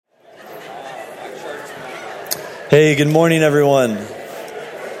Hey, good morning, everyone.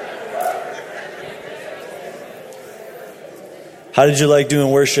 How did you like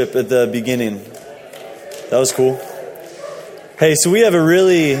doing worship at the beginning? That was cool. Hey, so we have a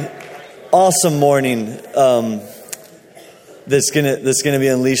really awesome morning that's gonna be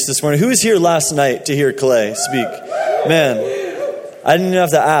unleashed this morning. Who was here last night to hear Clay speak? Man, I didn't even have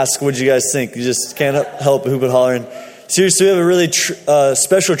to ask. What did you guys think? You just can't help hoop and hollering. Seriously, we have a really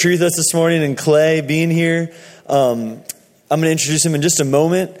special treat with us this morning in Clay being here. I'm going to introduce him in just a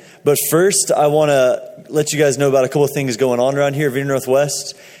moment, but first I want to let you guys know about a couple of things going on around here at Vineyard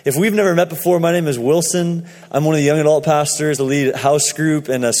Northwest. If we've never met before, my name is Wilson. I'm one of the young adult pastors, the lead house group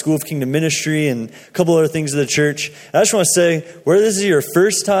and a School of Kingdom Ministry and a couple other things of the church. And I just want to say, whether this is your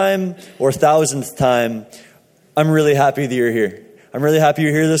first time or 1,000th time, I'm really happy that you're here. I'm really happy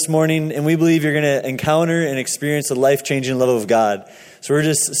you're here this morning, and we believe you're going to encounter and experience the life-changing love of God. So we're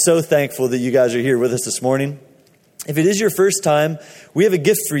just so thankful that you guys are here with us this morning. If it is your first time, we have a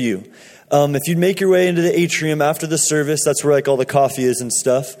gift for you. If you'd make your way into the atrium after the service, that's where like all the coffee is and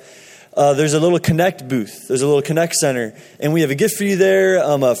stuff. There's a little Connect booth. There's a little Connect center. And we have a gift for you there,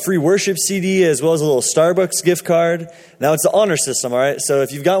 a free worship CD, as well as a little Starbucks gift card. Now, it's the honor system, all right? So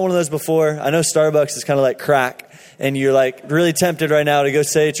if you've got one of those before, I know Starbucks is kind of like crack, and you're like really tempted right now to go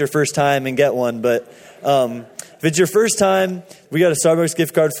say it's your first time and get one. But if it's your first time, we got a Starbucks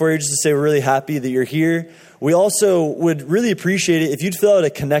gift card for you just to say we're really happy that you're here. We also would really appreciate it if you'd fill out a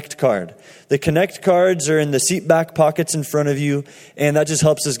Connect card. The Connect cards are in the seat back pockets in front of you, and that just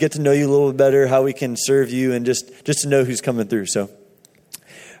helps us get to know you a little bit better, how we can serve you, and just to know who's coming through. So,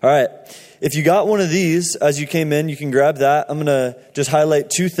 all right. If you got one of these as you came in, you can grab that. I'm going to just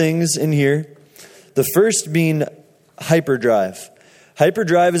highlight two things in here. The first being Hyperdrive.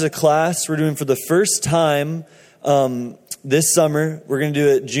 Hyperdrive is a class we're doing for the first time this summer. We're going to do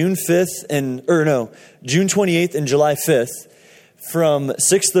it June 28th and July 5th from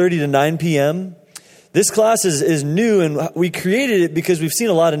 6:30 to 9 p.m. This class is new, and we created it because we've seen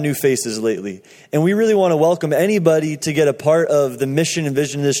a lot of new faces lately. And we really want to welcome anybody to get a part of the mission and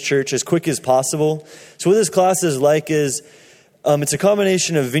vision of this church as quick as possible. So what this class is like is it's a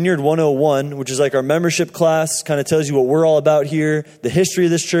combination of Vineyard 101, which is like our membership class, kind of tells you what we're all about here, the history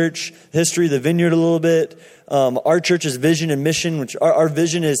of this church, history of the Vineyard a little bit, our church's vision and mission, which our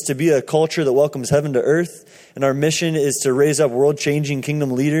vision is to be a culture that welcomes heaven to earth. And our mission is to raise up world-changing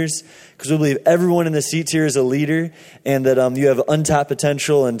kingdom leaders, because we believe everyone in the seats here is a leader, and that you have untapped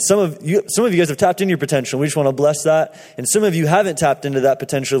potential. And some of you guys have tapped into your potential. We just want to bless that. And some of you haven't tapped into that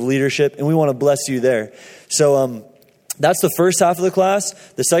potential of leadership, and we want to bless you there. So that's the first half of the class.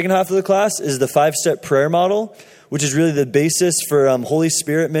 The second half of the class is the 5-step prayer model, which is really the basis for Holy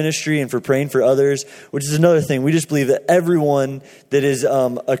Spirit ministry and for praying for others, which is another thing. We just believe that everyone that is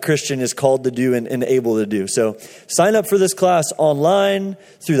a Christian is called to do and able to do. So sign up for this class online,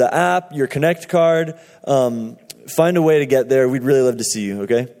 through the app, your Connect card. Find a way to get there. We'd really love to see you,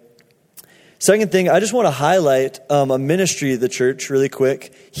 okay? Second thing, I just want to highlight a ministry of the church really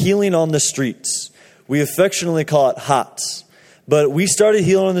quick, Healing on the Streets. We affectionately call it HOTS. But we started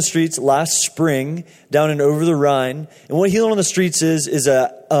Healing on the Streets last spring down in Over the Rhine. And what Healing on the Streets is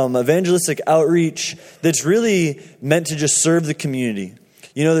a evangelistic outreach that's really meant to just serve the community.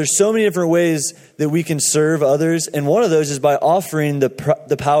 You know, there's so many different ways that we can serve others. And one of those is by offering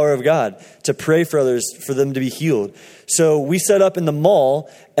the power of God to pray for others, for them to be healed. So we set up in the mall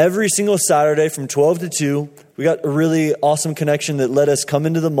every single Saturday from 12 to 2. We got a really awesome connection that let us come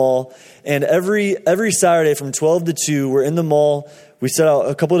into the mall. And every Saturday from 12 to 2, we're in the mall. We set out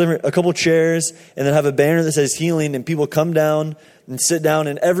a couple chairs and then have a banner that says healing, and people come down and sit down.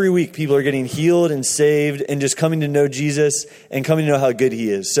 And every week people are getting healed and saved and just coming to know Jesus and coming to know how good he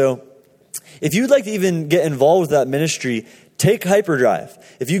is. So if you would like to even get involved with that ministry, take Hyperdrive.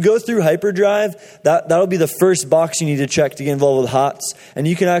 If you go through Hyperdrive, that'll be the first box you need to check to get involved with HOTS. And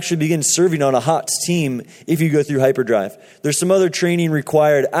you can actually begin serving on a HOTS team if you go through Hyperdrive. There's some other training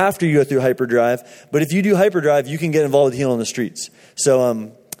required after you go through Hyperdrive. But if you do Hyperdrive, you can get involved with Healing on the Streets.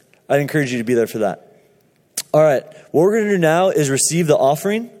 So I'd encourage you to be there for that. All right. What we're going to do now is receive the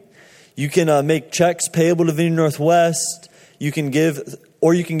offering. You can make checks payable to Vineyard Northwest. You can give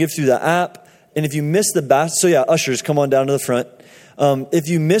through the app. And if you miss the basket, so yeah, ushers, come on down to the front. If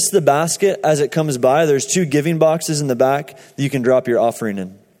you miss the basket as it comes by, there's 2 giving boxes in the back that you can drop your offering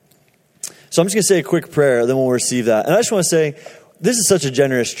in. So I'm just going to say a quick prayer, then we'll receive that. And I just want to say, this is such a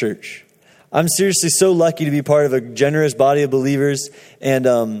generous church. I'm seriously so lucky to be part of a generous body of believers. And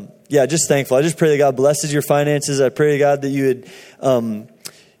just thankful. I just pray that God blesses your finances. I pray to God that you would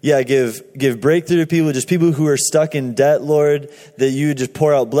give breakthrough to people, just people who are stuck in debt, Lord, that you would just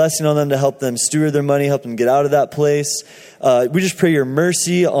pour out blessing on them to help them steward their money, help them get out of that place. We just pray your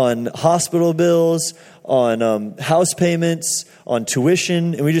mercy on hospital bills, on house payments, on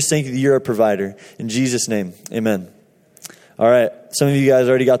tuition, and we just thank you that you're a provider. In Jesus' name, amen. All right, some of you guys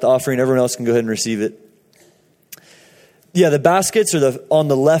already got the offering. Everyone else can go ahead and receive it. Yeah, the baskets are on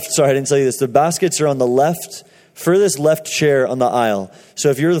the left. Sorry, I didn't tell you this. The baskets are on the left, furthest left chair on the aisle. So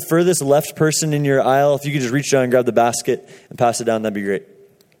if you're the furthest left person in your aisle, if you could just reach down and grab the basket and pass it down, that'd be great.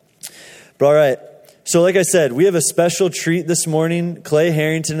 But all right. So like I said, we have a special treat this morning. Clay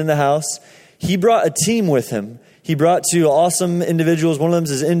Harrington in the house. He brought a team with him. He brought two awesome individuals. One of them is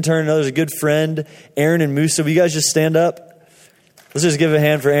his intern. Another is a good friend, Aaron and Musa. Will you guys just stand up? Let's just give a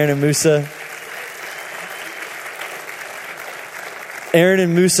hand for Aaron and Musa. Aaron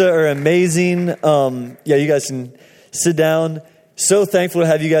and Musa are amazing. You guys can sit down. So thankful to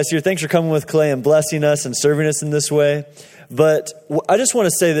have you guys here. Thanks for coming with Clay and blessing us and serving us in this way. But I just want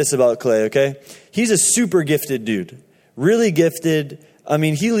to say this about Clay, okay? He's a super gifted dude. Really gifted. I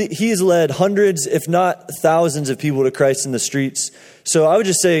mean, he's led hundreds, if not thousands of people to Christ in the streets. So I would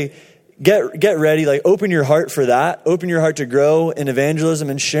just say, get ready, like open your heart for that. Open your heart to grow in evangelism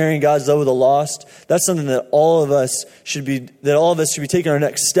and sharing God's love with the lost. That's something that all of us should be taking our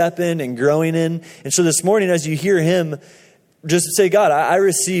next step in and growing in. And so this morning, as you hear him, just say, God, I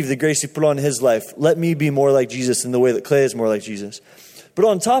receive the grace you put on his life. Let me be more like Jesus in the way that Clay is more like Jesus. But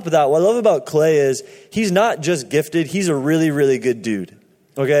on top of that, what I love about Clay is he's not just gifted. He's a really, really good dude.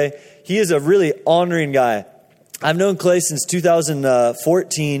 Okay? He is a really honoring guy. I've known Clay since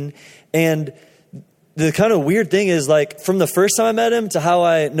 2014. And the kind of weird thing is, like, from the first time I met him to how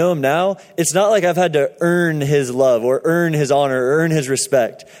I know him now, it's not like I've had to earn his love or earn his honor or earn his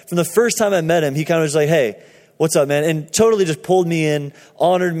respect. From the first time I met him, he kind of was like, hey, what's up, man? And totally just pulled me in,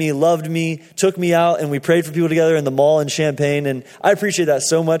 honored me, loved me, took me out, and we prayed for people together in the mall in Champaign. And I appreciate that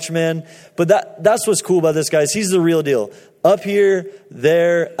so much, man. But that's what's cool about this guy is he's the real deal. Up here,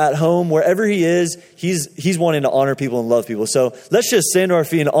 there, at home, wherever he is, he's wanting to honor people and love people. So let's just stand to our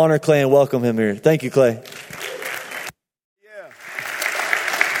feet and honor Clay and welcome him here. Thank you, Clay. Yeah.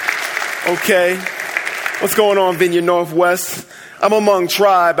 Okay. What's going on, Vineyard Northwest? I'm among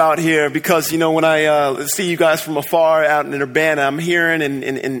tribe out here because, when I see you guys from afar out in Urbana, I'm hearing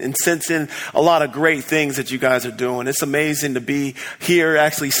and sensing a lot of great things that you guys are doing. It's amazing to be here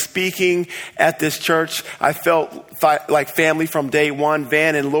actually speaking at this church. I felt like family from day one.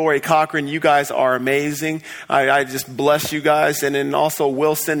 Van and Lori Cochran, you guys are amazing. I just bless you guys. And then also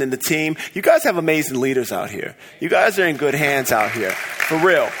Wilson and the team. You guys have amazing leaders out here. You guys are in good hands out here. For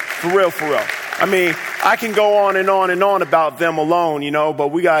real. I mean, I can go on and on and on about them alone, but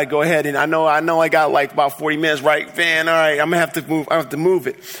we got to go ahead. And I know I got like about 40 minutes, right, Van? All right, I'm going to have to move. I have to move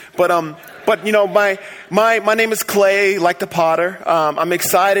it. But my name is Clay, like the potter. I'm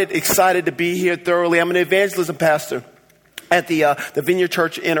excited to be here thoroughly. I'm an evangelism pastor at the Vineyard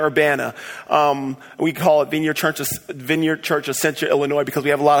Church in Urbana. We call it Vineyard Church of Central Illinois because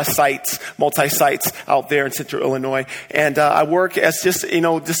we have a lot of sites, multi-sites out there in Central Illinois. And I work as just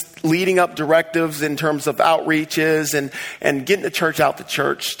leading up directives in terms of outreaches and getting the church out to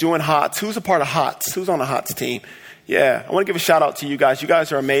church, doing HOTS. Who's a part of HOTS? Who's on the HOTS team? Yeah, I want to give a shout out to you guys. You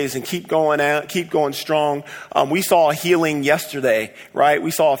guys are amazing. Keep going out. Keep going strong. We saw a healing yesterday, right?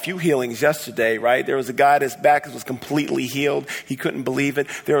 We saw a few healings yesterday, right? There was a guy that's back was completely healed. He couldn't believe it.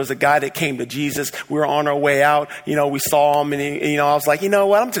 There was a guy that came to Jesus. We were on our way out. We saw him, and I was like, you know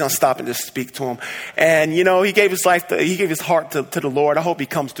what? I'm just gonna stop and just speak to him. And he gave his life. He gave his heart to the Lord. I hope he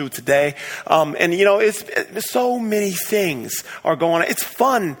comes through today. It's so many things are going on. It's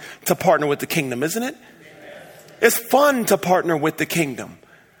fun to partner with the kingdom, isn't it? It's fun to partner with the kingdom.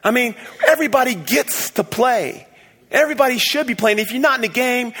 I mean, everybody gets to play. Everybody should be playing. If you're not in the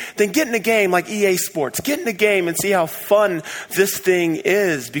game, then get in the game like EA Sports. Get in the game and see how fun this thing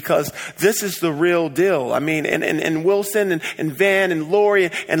is because this is the real deal. I mean, and Wilson and Van and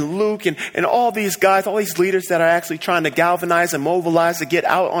Lori and Luke and all these guys, all these leaders that are actually trying to galvanize and mobilize to get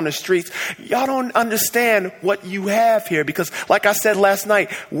out on the streets. Y'all don't understand what you have here because like I said last night,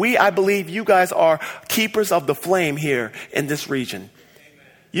 I believe you guys are keepers of the flame here in this region.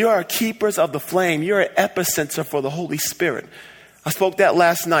 You are keepers of the flame. You're an epicenter for the Holy Spirit. I spoke that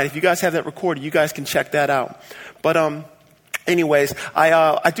last night. If you guys have that recorded, you guys can check that out. But anyways,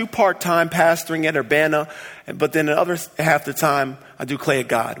 I do part-time pastoring at Urbana, but then the other half the time I do Clay of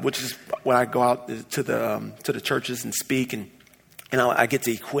God, which is when I go out to the churches and speak and And I get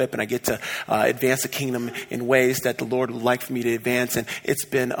to equip and I get to advance the kingdom in ways that the Lord would like for me to advance. And it's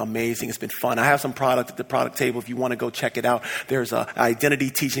been amazing. It's been fun. I have some product at the product table if you want to go check it out. There's an identity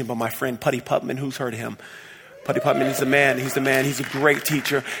teaching by my friend Putty Putman. Who's heard of him? Putty Putman, he's the man. He's the man. He's a great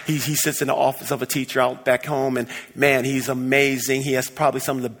teacher. He sits in the office of a teacher out back home. And man, he's amazing. He has probably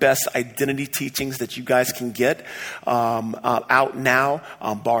some of the best identity teachings that you guys can get out now,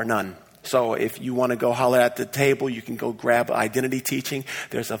 bar none. So if you want to go holler at the table, you can go grab identity teaching.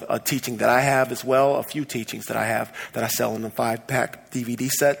 There's a teaching that I have as well, a few teachings that I have that I sell in a 5-pack DVD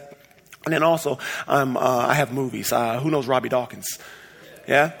set. And then also, I have movies. Who knows Robbie Dawkins?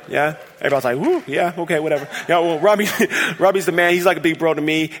 Yeah? Everybody's like, woo, yeah, okay, whatever. Yeah, well, Robbie's the man. He's like a big bro to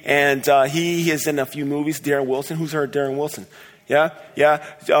me. And he is in a few movies. Darren Wilson. Who's heard Darren Wilson? Yeah.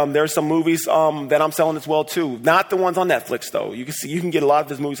 There's some movies that I'm selling as well too. Not the ones on Netflix though. You can get a lot of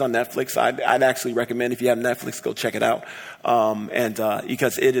his movies on Netflix. I'd actually recommend if you have Netflix, go check it out.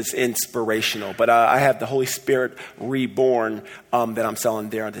 Because it is inspirational. But I have the Holy Spirit Reborn that I'm selling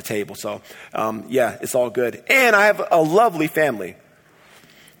there on the table. So it's all good. And I have a lovely family.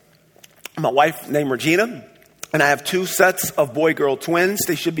 My wife named Regina, and I have 2 sets of boy-girl twins.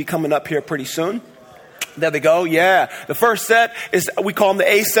 They should be coming up here pretty soon. There they go. Yeah. The first set is, we call them the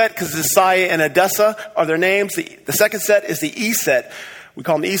A set because Isaiah and Odessa are their names. The second set is the E set. We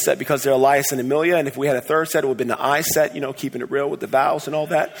call them the E set because they're Elias and Amelia. And if we had a third set, it would have been the I set, keeping it real with the vowels and all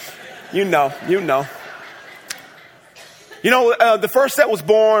that. You know. The first set was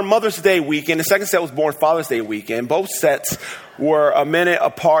born Mother's Day weekend. The second set was born Father's Day weekend. Both sets were a minute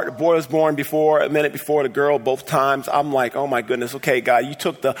apart. The boy was born a minute before the girl both times. I'm like, oh my goodness. Okay, God, you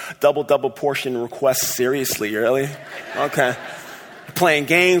took the double portion request seriously, really? Okay. You're playing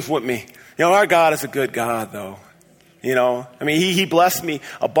games with me. Our God is a good God, though. He blessed me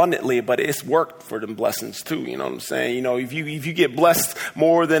abundantly, but it's worked for them blessings too. You know what I'm saying? If you get blessed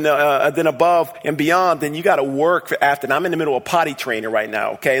more than above and beyond, then you got to work after. And I'm in the middle of potty training right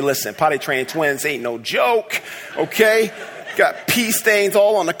now. Okay, listen, potty training twins ain't no joke. Okay, got pee stains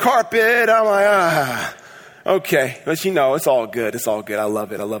all on the carpet. I'm like, okay, but it's all good. It's all good. I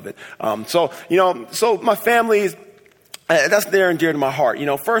love it. So my family is that's near and dear to my heart.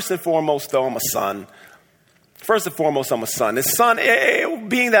 First and foremost, though, I'm a son. The son,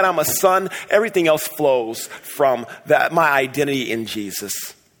 being that I'm a son, everything else flows from that, my identity in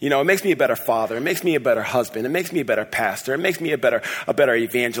Jesus. It makes me a better father. It makes me a better husband. It makes me a better pastor. It makes me a better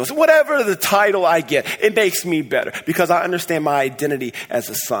evangelist. Whatever the title I get, it makes me better because I understand my identity as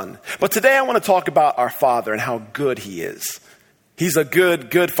a son. But today I want to talk about our Father and how good He is. He's a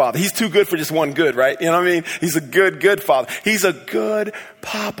good Father. He's too good for just one good, right? You know what I mean? He's a good Father. He's a good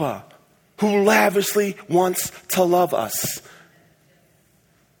Papa who lavishly wants to love us.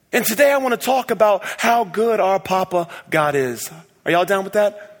 And today I want to talk about how good our Papa God is. Are y'all down with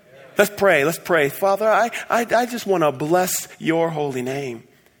that? Yeah. Let's pray. Father, I just want to bless your holy name.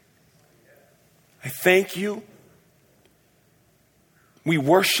 I thank you. We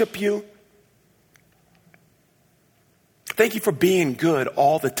worship you. Thank you for being good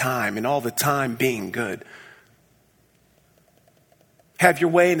all the time and all the time being good. Have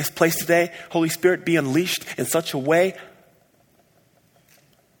your way in this place today. Holy Spirit, be unleashed in such a way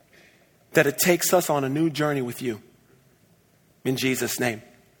that it takes us on a new journey with you. In Jesus' name.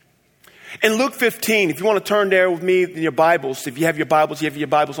 In Luke 15, if you want to turn there with me in your Bibles, if you have your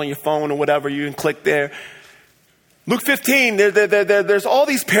Bibles on your phone or whatever, you can click there. Luke 15, there's all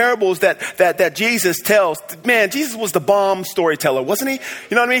these parables that Jesus tells. Man, Jesus was the bomb storyteller, wasn't he?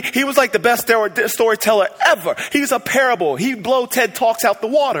 You know what I mean? He was like the best storyteller ever. He's a parable. He'd blow TED Talks out the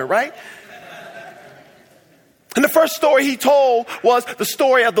water, right? And the first story he told was the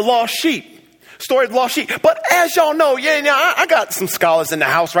story of the lost sheep. But as y'all know, I got some scholars in the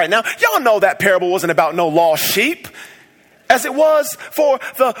house right now. Y'all know that parable wasn't about no lost sheep. As it was for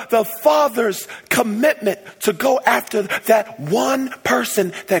the Father's commitment to go after that one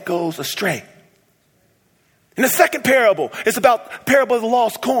person that goes astray. And the second parable is about the parable of the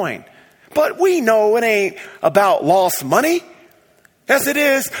lost coin. But we know it ain't about lost money, as it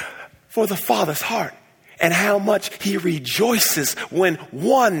is for the Father's heart and how much He rejoices when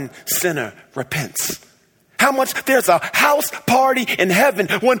one sinner repents. How much there's a house party in heaven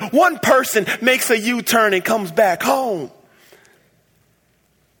when one person makes a U-turn and comes back home.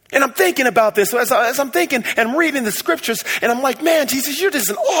 And I'm thinking about this as I'm thinking and reading the scriptures, and I'm like, man, Jesus, you're just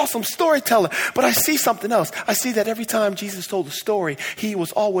an awesome storyteller. But I see something else. I see that every time Jesus told a story, He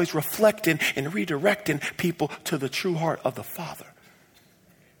was always reflecting and redirecting people to the true heart of the Father.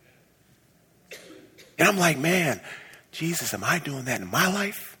 And I'm like, man, Jesus, am I doing that in my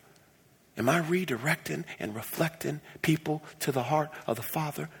life? Am I redirecting and reflecting people to the heart of the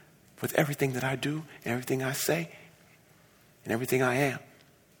Father with everything that I do and everything I say and everything I am?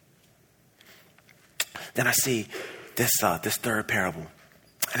 Then I see this third parable.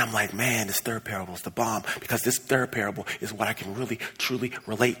 And I'm like, man, this third parable is the bomb, because this third parable is what I can really, truly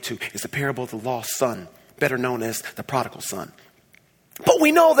relate to. It's the parable of the lost son, better known as the prodigal son. But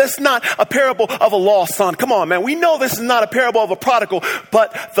we know that's not a parable of a lost son. Come on, man. We know this is not a parable of a prodigal,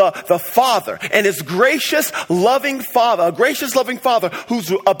 but the father and his gracious, loving father, a gracious, loving father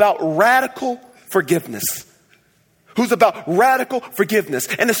who's about radical forgiveness. Who's about radical forgiveness.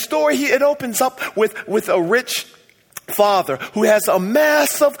 And the story here, it opens up with a rich father who has a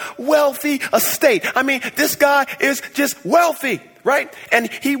massive, wealthy estate. I mean, this guy is just wealthy, right? And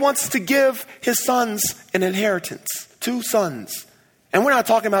he wants to give his sons an inheritance. 2 sons. And we're not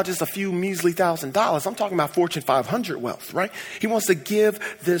talking about just a few measly $1,000s. I'm talking about Fortune 500 wealth, right? He wants to give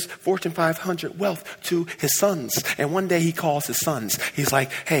this Fortune 500 wealth to his sons. And one day he calls his sons. He's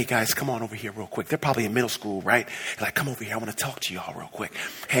like, hey, guys, come on over here real quick. They're probably in middle school, right? He's like, come over here. I want to talk to y'all real quick.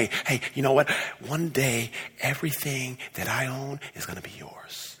 Hey, you know what? One day, everything that I own is going to be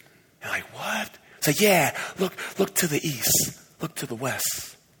yours. You're like, what? It's like, yeah, look to the east. Look to the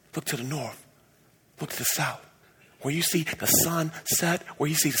west. Look to the north. Look to the south. Where you see the sun set, where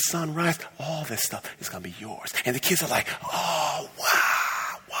you see the sun rise, all this stuff is going to be yours. And the kids are like, oh,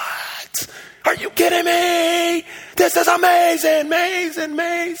 wow, what? Are you kidding me? This is amazing, amazing,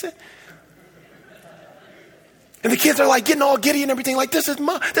 amazing. And the kids are like getting all giddy and everything, like, this is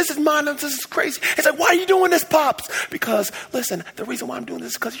mine, this is crazy. It's like, why are you doing this, Pops? Because, listen, the reason why I'm doing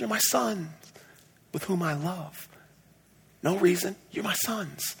this is because you're my sons with whom I love. No reason, you're my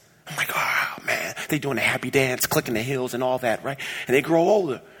sons. I'm like, oh, man, they doing a happy dance, clicking the heels and all that, right? And they grow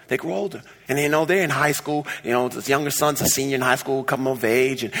older. And, they're in high school. The younger son's a senior in high school, coming of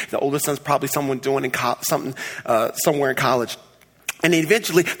age. And the older son's probably someone doing somewhere in college. And then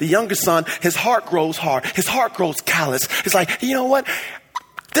eventually, the younger son, his heart grows hard. His heart grows callous. It's like, you know what?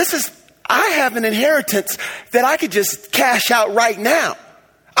 I have an inheritance that I could just cash out right now.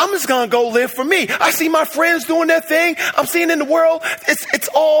 I'm just going to go live for me. I see my friends doing their thing. I'm seeing in the world. It's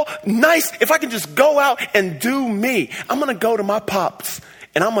all nice. If I can just go out and do me, I'm going to go to my pops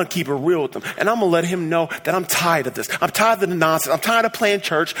and I'm going to keep it real with him. And I'm going to let him know that I'm tired of this. I'm tired of the nonsense. I'm tired of playing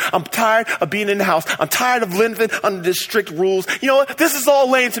church. I'm tired of being in the house. I'm tired of living under the strict rules. You know what? This is all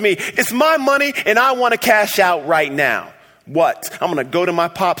lame to me. It's my money and I want to cash out right now. What? I'm going to go to my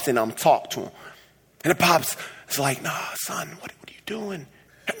pops and I'm talk to him. And the pops is like, nah, son, what are you doing?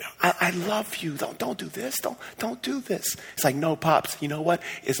 I love you. Don't do this. Don't do this. It's like, no, Pops, you know what?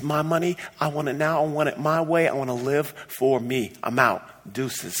 It's my money. I want it now. I want it my way. I want to live for me. I'm out.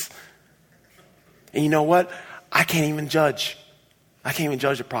 Deuces. And you know what? I can't even judge.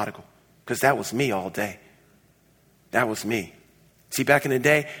 The prodigal, because that was me all day. That was me. See, back in the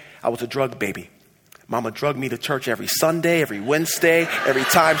day, I was a drug baby. Mama drugged me to church every Sunday, every Wednesday, every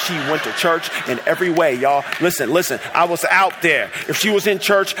time she went to church, in every way, y'all. Listen, I was out there. If she was in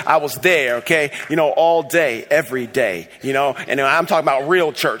church, I was there, okay? All day, every day, And I'm talking about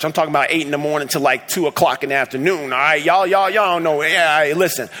real church. I'm talking about 8 a.m. to like 2 o'clock in the afternoon, all right? Y'all don't know. Yeah,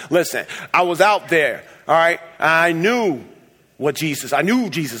 listen. I was out there, all right? I knew who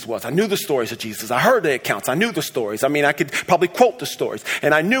Jesus was. I knew the stories of Jesus. I heard the accounts. I knew the stories. I mean, I could probably quote the stories.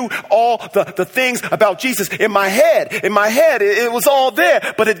 And I knew all the things about Jesus in my head. It was all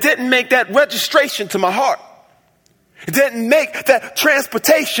there, but it didn't make that registration to my heart. It didn't make that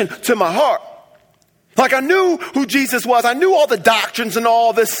transportation to my heart. Like, I knew who Jesus was. I knew all the doctrines and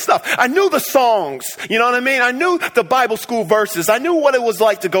all this stuff. I knew the songs. You know what I mean? I knew the Bible school verses. I knew what it was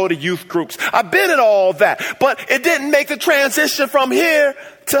like to go to youth groups. I've been at all that. But it didn't make the transition from here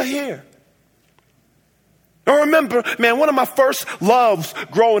to here. I remember, man, one of my first loves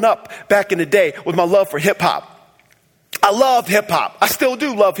growing up back in the day was my love for hip hop. I love hip hop. I still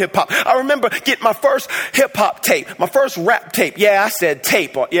do love hip hop. I remember getting my first hip hop tape, my first rap tape. Yeah, I said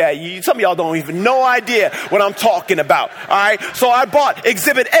tape. Yeah, some of y'all don't even no idea what I'm talking about. All right. So I bought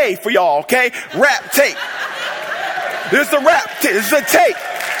Exhibit A for y'all. Okay. Rap tape. This is the rap tape. This is the tape.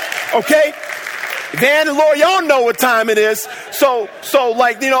 Okay. Van and Laura, y'all know what time it is. So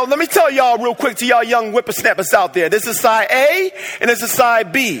let me tell y'all real quick to y'all young whippersnappers out there. This is side A and this is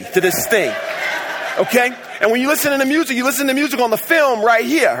side B to this thing. Okay? And when you listen to music on the film right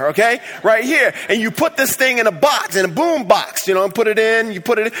here, okay? Right here. And you put this thing in a box, in a boom box, and put it in.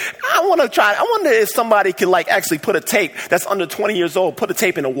 I wonder if somebody can actually put a tape that's under 20 years old, put a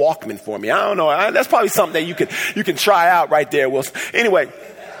tape in a Walkman for me. I don't know. That's probably something that you can try out right there, Wilson. Anyway.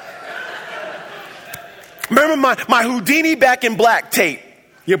 Remember my Houdini Back in Black tape.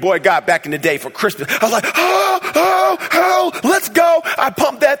 Your boy got back in the day for Christmas. I was like, oh, let's go. I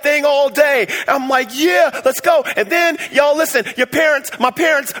pumped that thing all day. I'm like, yeah, let's go. And then, y'all listen, my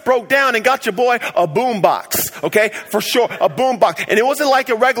parents broke down and got your boy a boom box. Okay, for sure, a boom box. And it wasn't like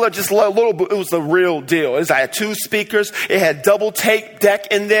a regular, just a little, it was the real deal. It had 2 speakers. It had double tape deck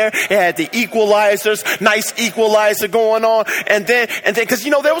in there. It had the equalizers, nice equalizer going on. And then, cause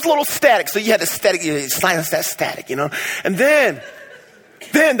there was a little static. So you had the static, you silence that static, and then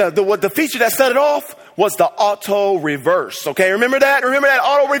the feature that set it off was the auto reverse. Okay, remember that? Remember that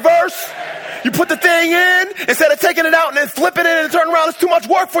auto reverse? You put the thing in instead of taking it out and then flip it in and turn around. It's too much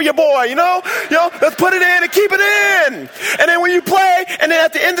work for your boy, Let's put it in and keep it in. And then when you play, and then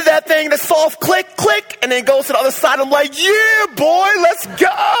at the end of that thing, the soft click, and then it goes to the other side. I'm like, yeah, boy, let's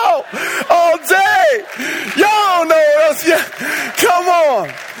go all day. Y'all know what else? Yeah, come on.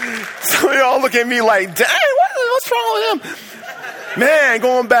 So y'all look at me like, dang, what's wrong with him? Man,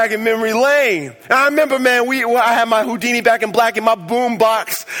 going back in memory lane. I remember, man, I had my Houdini Back in Black in my boom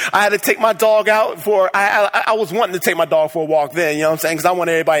box. I had to take my dog out I was wanting to take my dog for a walk then, you know what I'm saying? Because I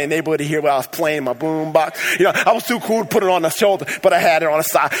wanted everybody in the neighborhood to hear what I was playing in my boom box. I was too cool to put it on the shoulder, but I had it on the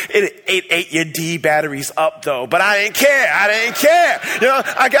side. It ate your D batteries up though, but I didn't care. I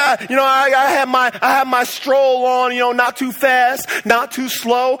had my stroll on, not too fast, not too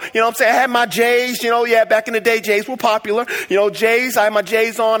slow. You know what I'm saying? I had my J's, back in the day, J's were popular. J's. I had my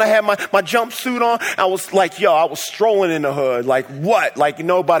J's on. I had my jumpsuit on. I was like, I was strolling in the hood. Like what? Like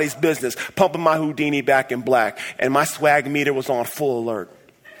nobody's business. Pumping my Houdini Back in Black. And my swag meter was on full alert.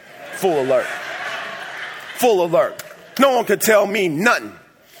 Full alert. Full alert. No one could tell me nothing.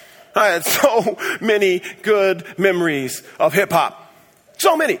 I had so many good memories of hip hop.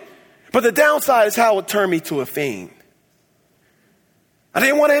 So many. But the downside is how it turned me to a fiend. I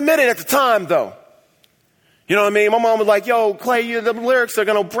didn't want to admit it at the time though. You know what I mean? My mom was like, yo, Clay, the lyrics are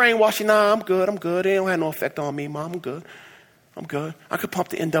going to brainwash you. Nah, I'm good. They don't have no effect on me, Mom. I'm good. I could pump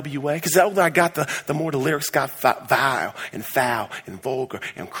the NWA because the older I got, the more the lyrics got vile and foul and vulgar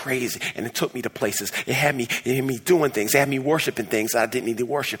and crazy. And it took me to places. It had me doing things. It had me worshiping things I didn't need to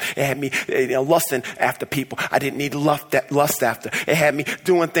worship. It had me lusting after people I didn't need to lust after. It had me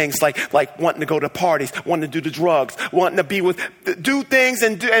doing things like wanting to go to parties, wanting to do the drugs, wanting to do things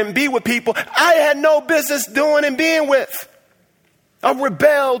and be with people I had no business doing and being with. I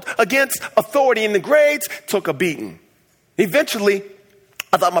rebelled against authority, and the grades took a beating. Eventually,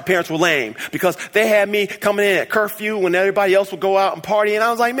 I thought my parents were lame because they had me coming in at curfew when everybody else would go out and party. And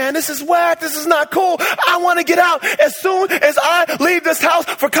I was like, man, this is whack. This is not cool. I want to get out. As soon as I leave this house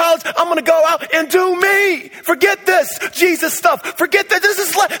for college, I'm going to go out and do me. Forget this Jesus stuff. Forget that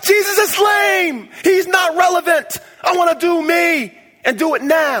Jesus is lame. He's not relevant. I want to do me and do it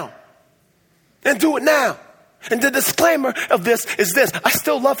now. And the disclaimer of this is this. I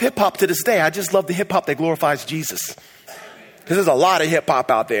still love hip hop to this day. I just love the hip hop that glorifies Jesus. Because there's a lot of hip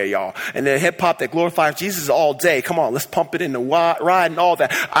hop out there, y'all. And the hip hop that glorifies Jesus all day. Come on, let's pump it in the ride and all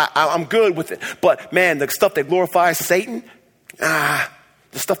that. I'm good with it. But man, the stuff that glorifies Satan, the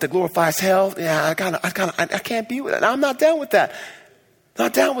stuff that glorifies hell, I can't be with it. I'm not down with that.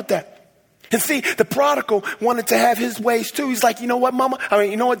 Not down with that. And see, the prodigal wanted to have his ways too. He's like, you know what,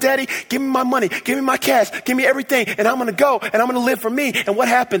 you know what, daddy? Give me my money. Give me my cash. Give me everything. And I'm going to go and I'm going to live for me. And what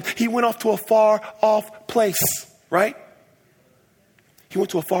happened? He went off to a far off place, right? He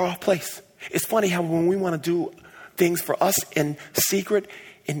went to a far off place. It's funny how when we want to do things for us in secret,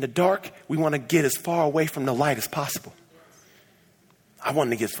 in the dark, we want to get as far away from the light as possible. I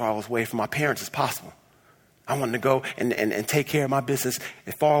wanted to get as far away from my parents as possible. I wanted to go and take care of my business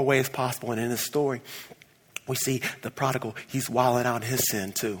as far away as possible. And in this story, we see the prodigal, he's wilding out in his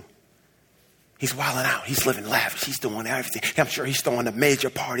sin too. He's wilding out. He's living lavish. He's doing everything. I'm sure he's throwing the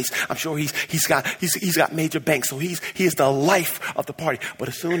major parties. I'm sure he's got major banks. So he is the life of the party. But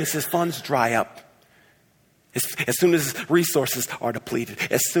as soon as his funds dry up, as soon as his resources are depleted,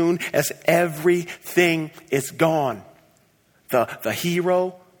 as soon as everything is gone, the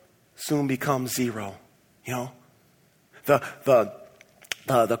hero soon becomes zero. You know,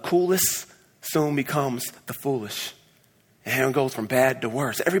 the coolest soon becomes the foolish. And it goes from bad to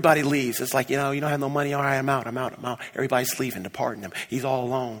worse. Everybody leaves. It's like, you don't have no money. All right, I'm out. Everybody's leaving, departing him. He's all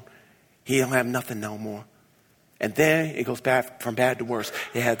alone. He don't have nothing no more. And then it goes back from bad to worse.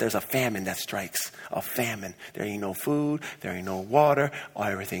 There's a famine that strikes. A famine. There ain't no food. There ain't no water.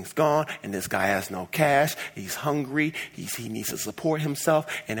 Everything's gone. And this guy has no cash. He's hungry. He needs to support himself.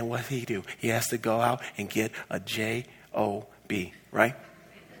 And then what does he do? He has to go out and get a J-O-B, right?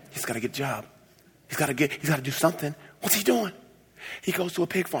 He's got to get a job. He's got to do something. What's he doing? He goes to a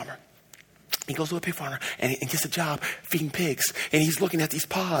pig farmer. He goes to a pig farmer and gets a job feeding pigs. And he's looking at these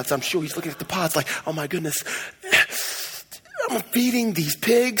pods. I'm sure he's looking at the pods like, oh my goodness, I'm feeding these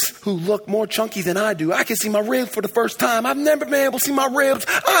pigs who look more chunky than I do. I can see my ribs for the first time. I've never been able to see my ribs.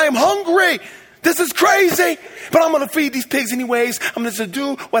 I am hungry. This is crazy. But I'm going to feed these pigs anyways. I'm going to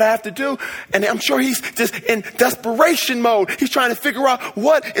do what I have to do. And I'm sure he's just in desperation mode. He's trying to figure out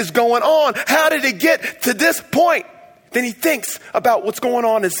what is going on. How did it get to this point? Then he thinks about what's going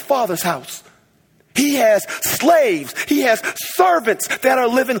on in his father's house. He has slaves. He has servants that are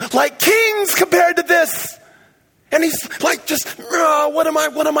living like kings compared to this. And he's like, just, what am I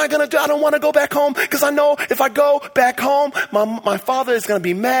going to do? I don't want to go back home because I know if I go back home, my father is going to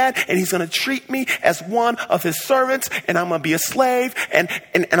be mad and he's going to treat me as one of his servants and I'm going to be a slave and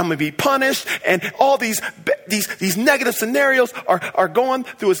I'm going to be punished. And all these negative scenarios are going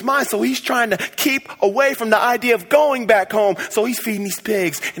through his mind. So he's trying to keep away from the idea of going back home. So he's feeding these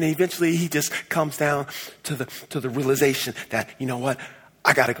pigs. And then eventually he just comes down to the realization that, you know what?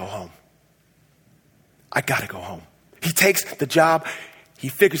 I got to go home. I got to go home. He takes the job. He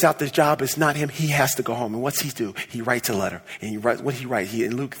figures out this job is not him. He has to go home. And what's he do? He writes a letter. And what does he write?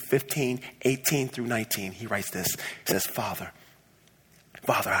 In Luke 15, 18 through 19, he writes this. He says, Father,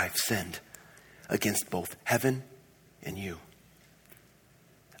 I've sinned against both heaven and you.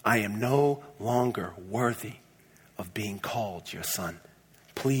 I am no longer worthy of being called your son.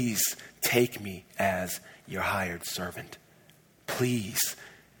 Please take me as your hired servant. Please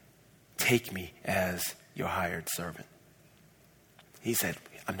take me as your hired servant. He said,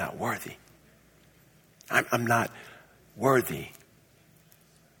 I'm not worthy. I'm not worthy.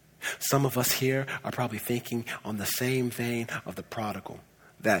 Some of us here are probably thinking on the same vein of the prodigal,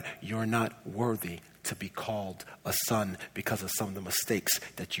 that you're not worthy to be called a son because of some of the mistakes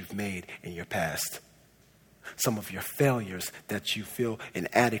that you've made in your past. Some of your failures that you feel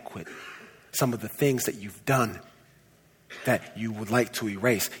inadequate. Some of the things that you've done that you would like to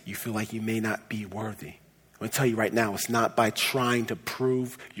erase. You feel like you may not be worthy. I'm going to tell you right now, it's not by trying to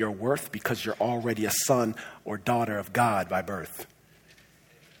prove your worth because you're already a son or daughter of God by birth.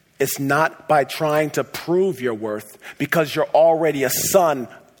 It's not by trying to prove your worth because you're already a son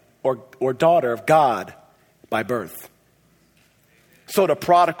or daughter of God by birth. So the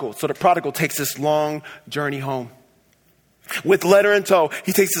prodigal takes this long journey home. With letter in tow,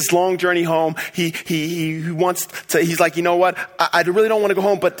 he takes this long journey home. He wants to, he's like, you know what? I really don't want to go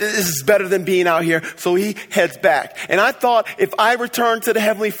home, but this is better than being out here. So he heads back. And I thought if I returned to the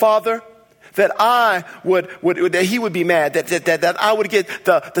Heavenly Father, that I that he would be mad, that I would get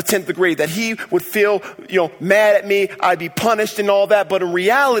the 10th degree, that he would feel, mad at me. I'd be punished and all that. But in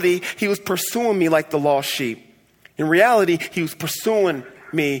reality, he was pursuing me like the lost sheep. In reality, he was pursuing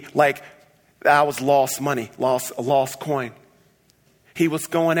me like I was lost money, a lost coin. He was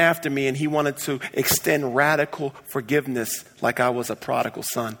going after me and he wanted to extend radical forgiveness like I was a prodigal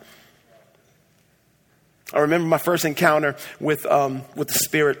son. I remember my first encounter with the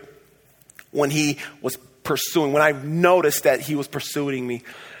Spirit when he was pursuing, when I noticed that he was pursuing me.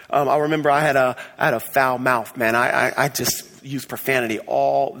 I remember I had a foul mouth, man. I just used profanity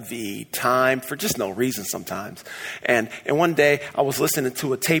all the time for just no reason sometimes. And one day I was listening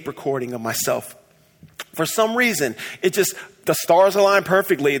to a tape recording of myself. For some reason, the stars aligned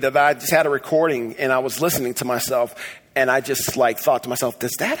perfectly that I just had a recording and I was listening to myself and I just thought to myself,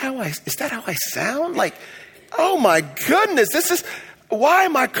 is that how I sound? Like, oh my goodness, why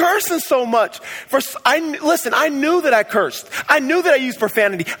am I cursing so much? I knew that I cursed. I knew that I used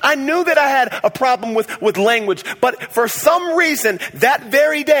profanity. I knew that I had a problem with language. But for some reason, that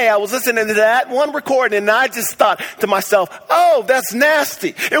very day, I was listening to that one recording and I just thought to myself, oh, that's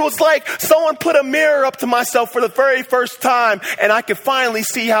nasty. It was like someone put a mirror up to myself for the very first time and I could finally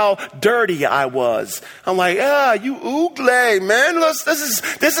see how dirty I was. I'm like, you oogle, man.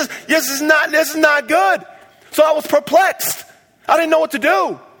 This is not good. So I was perplexed. I didn't know what to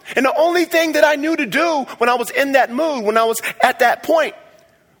do. And the only thing that I knew to do when I was in that mood, when I was at that point,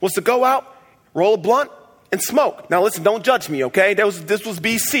 was to go out, roll a blunt, and smoke. Now listen, don't judge me, okay? This was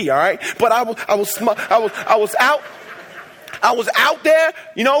BC, all right? But I was out there,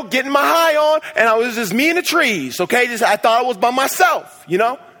 getting my high on, and I was just me and the trees, okay? I thought I was by myself,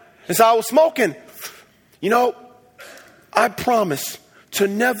 And so I was smoking. I promise to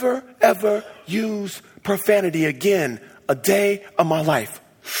never, ever use profanity again a day of my life.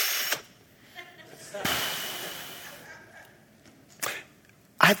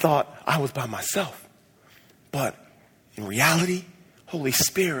 I thought I was by myself. But in reality, Holy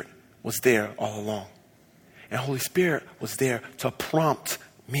Spirit was there all along. And Holy Spirit was there to prompt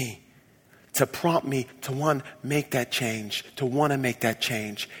me to prompt me to want to make that change.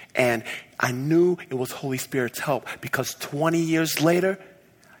 And I knew it was Holy Spirit's help because 20 years later,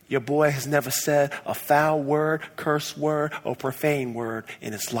 your boy has never said a foul word, curse word, or profane word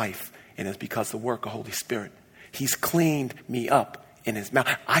in his life. And it's because of the work of Holy Spirit. He's cleaned me up in his mouth.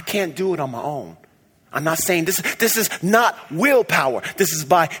 I can't do it on my own. I'm not saying this is not willpower. This is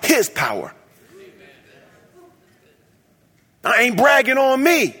by his power. I ain't bragging on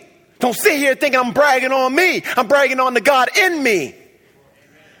me. Don't sit here thinking I'm bragging on me. I'm bragging on the God in me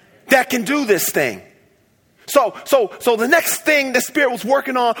that can do this thing. So the next thing the Spirit was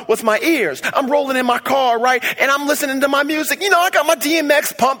working on was my ears. I'm rolling in my car, right? And I'm listening to my music. I got my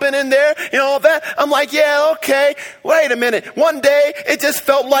DMX pumping in there, all that. I'm like, yeah, okay. Wait a minute. One day, it just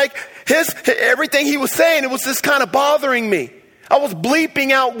felt like everything he was saying, it was just kind of bothering me. I was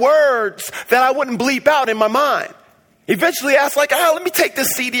bleeping out words that I wouldn't bleep out in my mind. Eventually, I was like, let me take this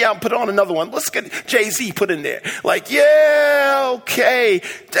CD out and put on another one. Let's get Jay-Z put in there. Like, yeah, okay.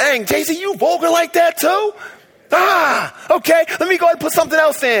 Dang, Jay-Z, you vulgar like that too? Okay, let me go ahead and put something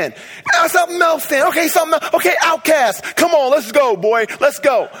else in. Something else in. Okay, something else. Okay, Outkast. Come on, let's go, boy. Let's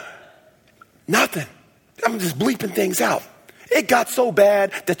go. Nothing. I'm just bleeping things out. It got so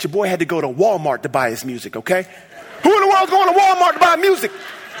bad that your boy had to go to Walmart to buy his music, okay? Who in the world's going to Walmart to buy music?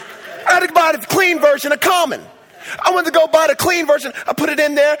 I had to buy the clean version of Common. I went to go buy the clean version. I put it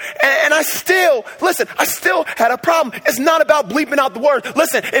in there and I still had a problem. It's not about bleeping out the words.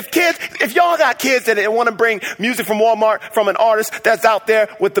 Listen, if y'all got kids that want to bring music from Walmart from an artist that's out there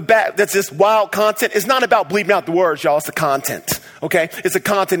with that's just wild content, it's not about bleeping out the words, y'all. It's the content. Okay? It's the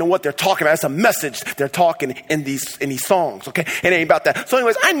content of what they're talking about. It's a message they're talking in these songs. Okay? It ain't about that. So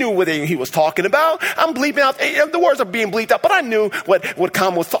anyways, I knew what he was talking about. I'm bleeping out. The words are being bleeped out, but I knew what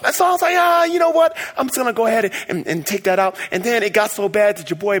Common was talking. So I was like, you know what? I'm just going to go ahead and take that out. And then it got so bad that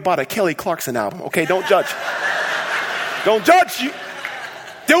your boy bought a Kelly Clarkson album. Okay? Don't judge. Don't judge you.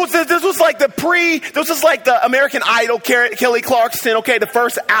 This was like the American Idol Kelly Clarkson, okay, the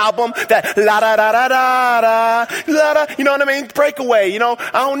first album that la da da da da da la da, you know what I mean? Breakaway, I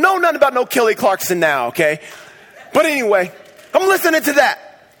don't know nothing about no Kelly Clarkson now, okay? But anyway, I'm listening to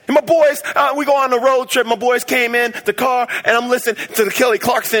that. And my boys, we go on a road trip, my boys came in the car and I'm listening to the Kelly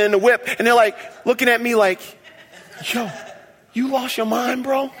Clarkson in the whip and they're like looking at me like, yo, you lost your mind,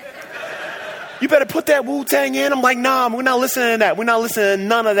 bro? You better put that Wu-Tang in. I'm like, nah, we're not listening to that. We're not listening to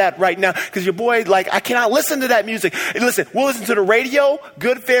none of that right now. Because your boy, I cannot listen to that music. And listen, we'll listen to the radio,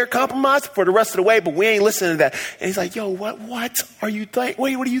 good, fair, compromise for the rest of the way, but we ain't listening to that. And he's like, yo, what are you think?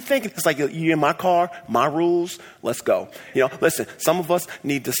 What are you thinking? It's like, you in my car, my rules, let's go. Listen, some of us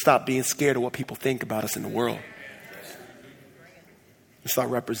need to stop being scared of what people think about us in the world. And start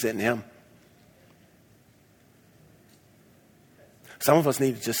representing him. Some of us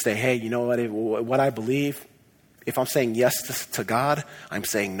need to just say, hey, you know what I believe? If I'm saying yes to God, I'm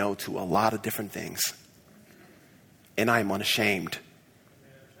saying no to a lot of different things. And I'm unashamed.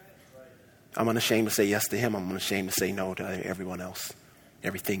 I'm unashamed to say yes to him. I'm unashamed to say no to everyone else,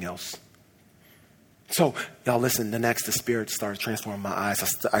 everything else. So, y'all listen, the Spirit started transforming my eyes.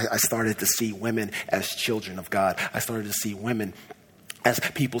 I started to see women as children of God. I started to see women as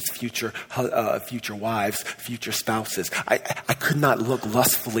people's future wives, future spouses. I could not look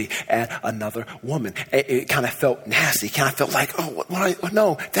lustfully at another woman. It kind of felt nasty. It kind of felt like,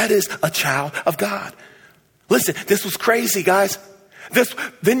 no, that is a child of God. Listen, this was crazy, guys. This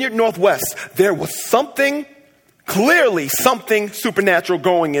Vineyard Northwest, there was clearly something supernatural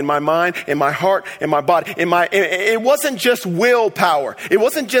going in my mind, in my heart, in my body. It wasn't just willpower. It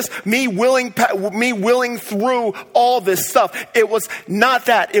wasn't just me willing through all this stuff. It was not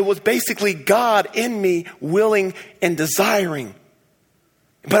that. It was basically God in me willing and desiring.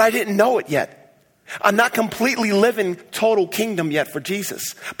 But I didn't know it yet. I'm not completely living total kingdom yet for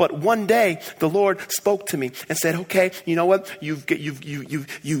Jesus. But one day the Lord spoke to me and said, okay, you know what?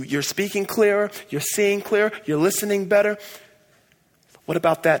 You're speaking clearer. You're seeing clearer. You're listening better. What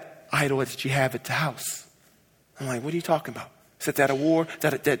about that idol that you have at the house? I'm like, what are you talking about? Is it that award,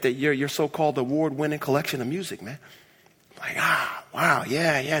 that your so-called award-winning collection of music, man? Like, wow,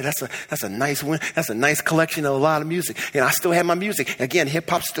 yeah, that's a nice win. That's a nice collection of a lot of music. And I still had my music. Again, hip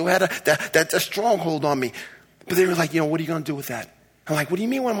hop still had that stronghold on me. But they were like, what are you going to do with that? I'm like, what do you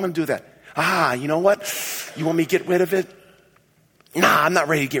mean what I'm going to do with that? You know what? You want me to get rid of it? Nah, I'm not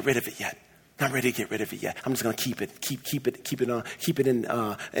ready to get rid of it yet. Not ready to get rid of it yet. I'm just going to keep it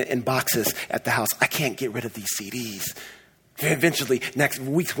in boxes at the house. I can't get rid of these CDs. Eventually, next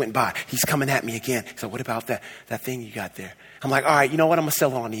weeks went by. He's coming at me again. So what about that thing you got there? I'm like, all right, you know what? I'm going to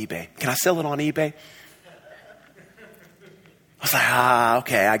sell it on eBay. Can I sell it on eBay? I was like,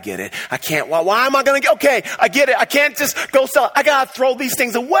 okay, I get it. I can't, why am I going to get, okay, I get it. I can't just go sell it. I got to throw these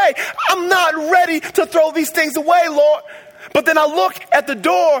things away. I'm not ready to throw these things away, Lord. But then I look at the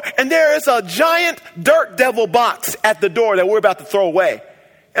door and there is a giant dirt devil box at the door that we're about to throw away.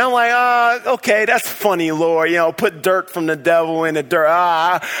 And I'm like, okay, that's funny, Lord. Put dirt from the devil in the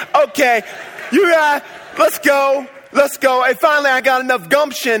dirt. Okay, let's go. Let's go. And finally I got enough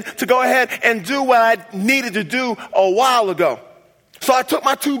gumption to go ahead and do what I needed to do a while ago. So I took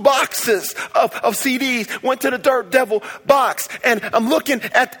my 2 boxes of CDs, went to the Dirt Devil box, and I'm looking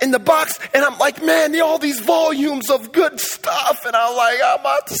in the box, and I'm like, man, all these volumes of good stuff. And I'm like, I'm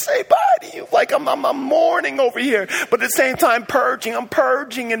about to say bye to you. Like I'm mourning over here. But at the same time, purging. I'm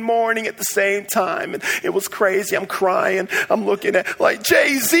purging and mourning at the same time. And it was crazy. I'm crying. I'm looking at like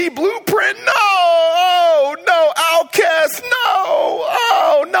Jay-Z Blueprint. No, Outkast.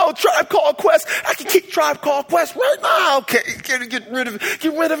 No, Tribe Called Quest. I can keep Tribe Called Quest right now. Okay, get rid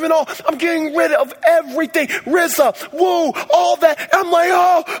of it all. I'm getting rid of everything. RZA, Woo, all that. I'm like,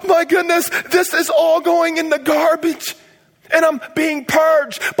 oh my goodness, this is all going in the garbage. And I'm being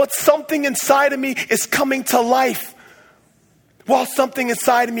purged, but something inside of me is coming to life while something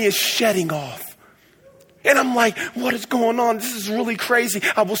inside of me is shedding off. And I'm like, what is going on? This is really crazy.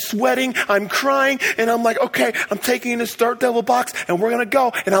 I was sweating. I'm crying. And I'm like, okay, I'm taking this Dirt Devil box and we're going to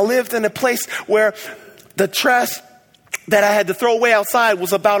go. And I lived in a place where the trash that I had to throw away outside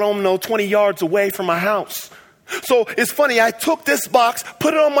was about, 20 yards away from my house. So it's funny, I took this box,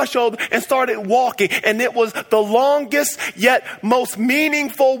 put it on my shoulder, and started walking. And it was the longest yet most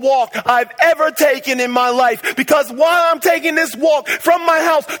meaningful walk I've ever taken in my life. Because while I'm taking this walk from my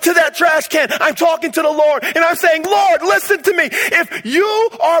house to that trash can, I'm talking to the Lord. And I'm saying, Lord, listen to me. If you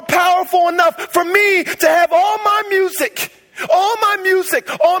are powerful enough for me to have all my music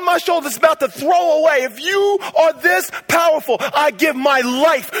on my shoulders about to throw away, if you are this powerful, I give my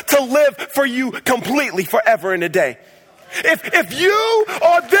life to live for you completely forever and a day. If you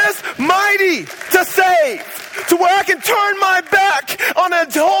are this mighty to save, to where I can turn my back on a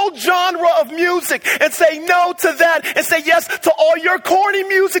whole genre of music and say no to that and say yes to all your corny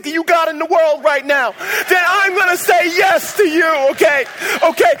music that you got in the world right now, then I'm going to say yes to you, okay?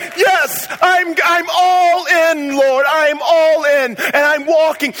 Okay, yes, I'm all in, Lord. I'm all in, and I'm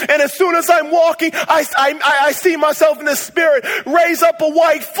walking. And as soon as I'm walking, I see myself in the spirit raise up a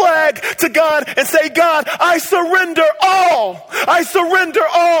white flag to God and say, God, I surrender all. I surrender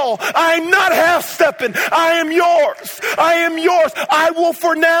all. I'm not half-stepping. I am yours. I am yours. I will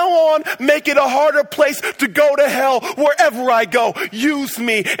from now on make it a harder place to go to hell wherever I go. Use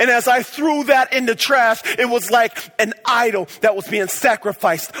me. And as I threw that in the trash, it was like an idol that was being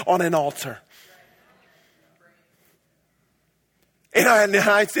sacrificed on an altar. And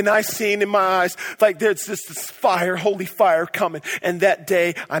I seen in my eyes, like there's this fire, holy fire coming. And that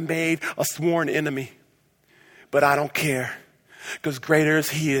day I made a sworn enemy. But I don't care, because greater is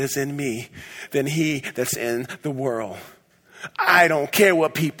he is in me than he that's in the world. I don't care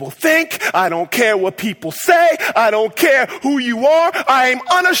what people think. I don't care what people say. I don't care who you are. I am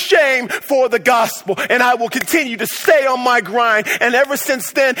unashamed for the gospel, and I will continue to stay on my grind. And ever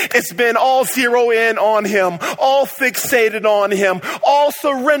since then, it's been all zero in on him, all fixated on him, all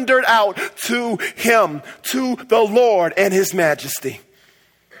surrendered out to him, to the Lord and his majesty.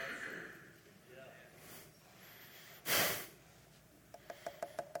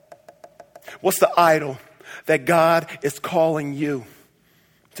 What's the idol that God is calling you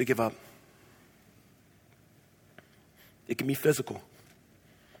to give up? It can be physical.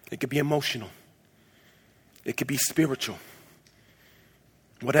 It could be emotional. It could be spiritual.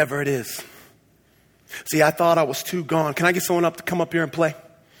 Whatever it is. See, I thought I was too gone. Can I get someone up to come up here and play?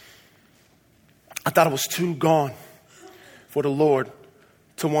 I thought I was too gone for the Lord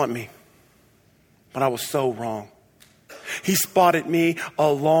to want me. But I was so wrong. He spotted me a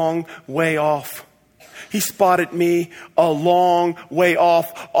long way off. He spotted me a long way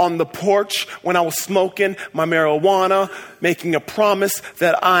off on the porch when I was smoking my marijuana, making a promise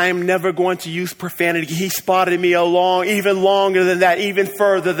that I'm never going to use profanity. He spotted me even longer than that, even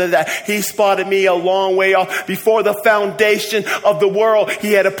further than that. He spotted me a long way off. Before the foundation of the world,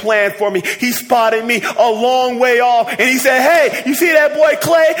 he had a plan for me. He spotted me a long way off, and he said, hey, you see that boy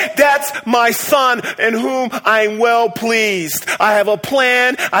Clay? That's my son in whom I'm well pleased. I have a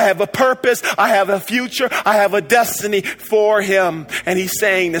plan. I have a purpose. I have a future. I have a destiny for him. And he's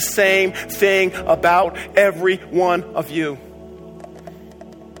saying the same thing about every one of you.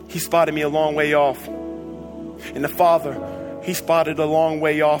 He spotted me a long way off. And the father, he spotted a long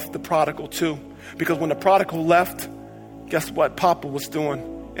way off the prodigal too. Because when the prodigal left, guess what Papa was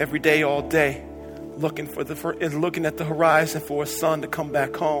doing every day, all day? looking at the horizon for his son to come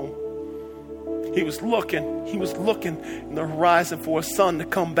back home. He was looking in the horizon for his son to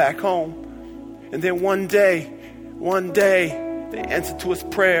come back home. And then one day, the answer to his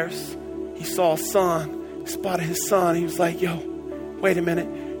prayers, he saw a son, he spotted his son. He was like, yo, wait a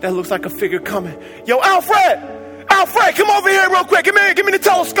minute, that looks like a figure coming. Yo, Alfred, come over here real quick. Give me the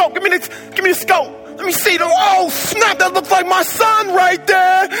telescope, give me the scope. Let me see oh snap, that looks like my son right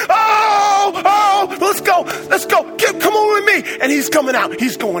there. Oh, let's go. Come on with me. And he's coming out.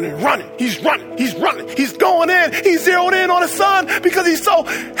 He's going and running. He's running. He's going in. He's zeroed in on his son because he's so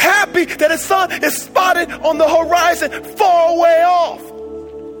happy that his son is spotted on the horizon far away off.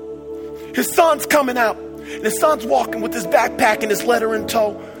 His son's coming out. And his son's walking with his backpack and his letter in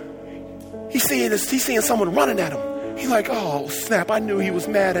tow. He's seeing someone running at him. He's like, oh, snap, I knew he was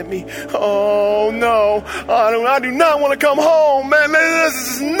mad at me. Oh, no, I do not want to come home, man. This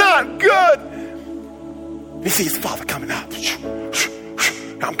is not good. He sees his father coming out.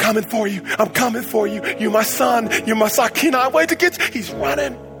 I'm coming for you. You're my son. I cannot wait to get you. He's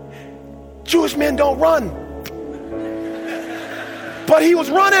running. Jewish men don't run. But he was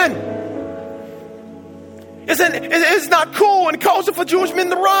running. It's not cool and culture for Jewish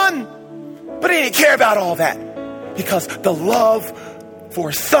men to run. But he didn't care about all that. Because the love for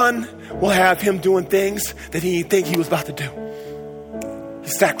his son will have him doing things that he didn't think he was about to do.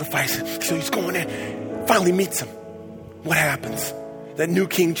 He's sacrificing. So he's going in. Finally meets him. What happens? The New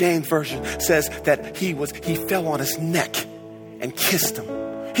King James Version says that he fell on his neck and kissed him.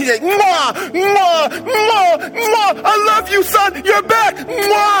 He said, "Mwah, mwah, mwah, mwah. I love you, son. You're back.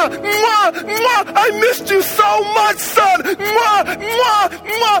 Mwah, mwah, mwah. I missed you so much, son. Mwah, mwah,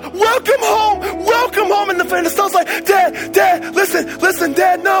 mwah. Welcome home. And the son's like, Dad, listen,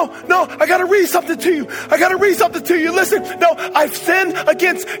 Dad, no. I got to read something to you. Listen, no, I've sinned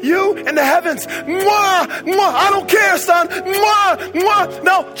against you and the heavens. Mwah, mwah. I don't care, son. Mwah, mwah.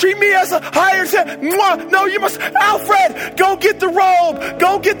 No, treat me as a higher son. Mwah. No, you must, Alfred, go get the robe.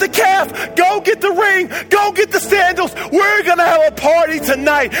 Go get the calf. Go get the ring. Go get the sandals. We're going to have a party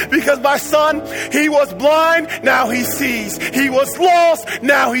tonight because my son, he was blind. Now he sees. He was lost.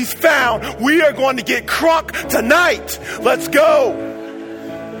 Now he's found. We are going to get crunk tonight. Let's go.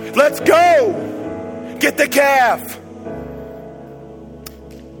 Get the calf.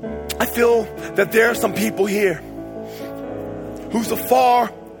 I feel that there are some people here who's a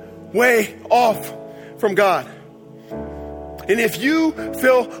far way off from God. And if you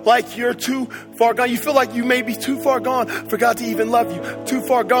feel like you're too far gone, you feel like you may be too far gone for God to even love you, too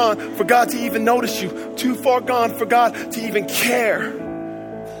far gone for God to even notice you, too far gone for God to even care,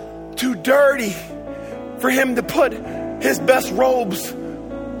 too dirty for him to put his best robes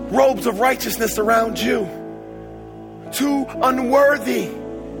of righteousness around you, too unworthy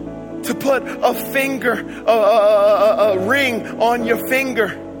to put a ring on your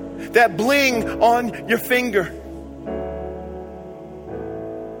finger, that bling on your finger.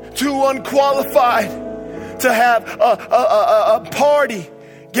 Too unqualified to have a party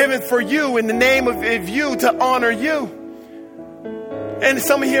given for you in the name of you to honor you. And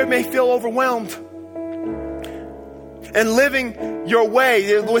some of you here may feel overwhelmed. And living your way,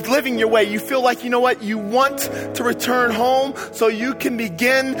 you feel like, you know what, you want to return home so you can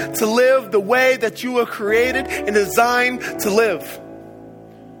begin to live the way that you were created and designed to live.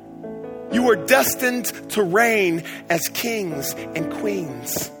 You are destined to reign as kings and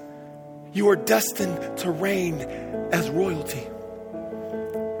queens. You are destined to reign as royalty.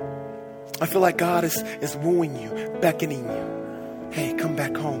 I feel like God is wooing you, beckoning you. Hey, come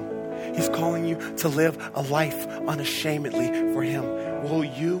back home. He's calling you to live a life unashamedly for him. Will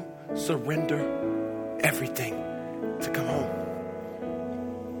you surrender everything to come home?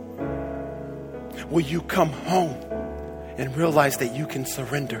 Will you come home and realize that you can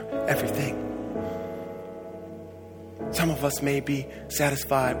surrender everything? Some of us may be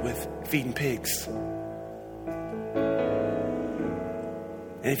satisfied with feeding pigs.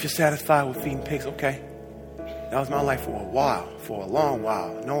 And if you're satisfied with feeding pigs, okay. That was my life for a long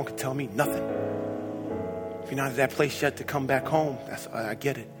while. No one could tell me nothing. If you're not at that place yet to come back home, I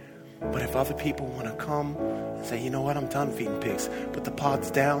get it. But if other people want to come and say, you know what, I'm done feeding pigs. Put the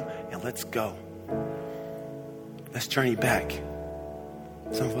pods down and let's go. Let's journey back.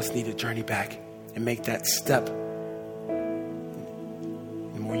 Some of us need to journey back and make that step.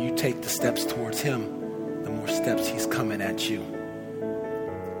 The more you take the steps towards him, the more steps he's coming at you.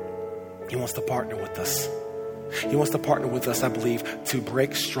 He wants to partner with us. He wants to partner with us, I believe, to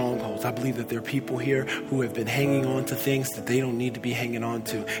break strongholds. I believe that there are people here who have been hanging on to things that they don't need to be hanging on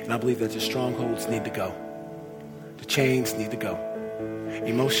to. And I believe that the strongholds need to go. The chains need to go.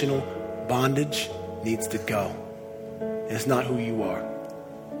 Emotional bondage needs to go. It's not who you are.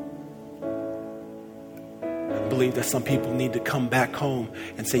 I believe that some people need to come back home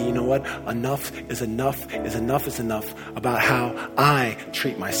and say, you know what? Enough is enough is enough is enough about how I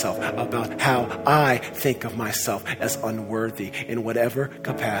treat myself, about how I think of myself as unworthy in whatever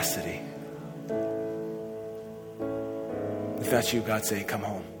capacity. If that's you, God's saying, come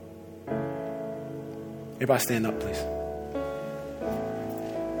home. Everybody stand up, please.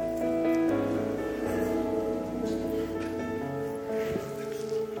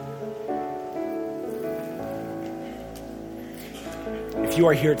 If you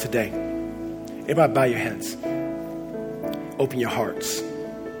are here today, everybody bow your heads. Open your hearts.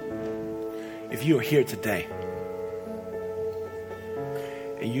 If you are here today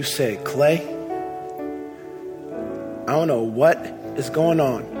and you say, Clay, I don't know what is going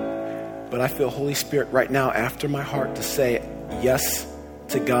on, but I feel Holy Spirit right now after my heart to say yes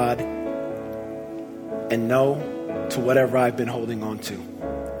to God and no to whatever I've been holding on to.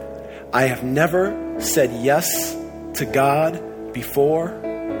 I have never said yes to God before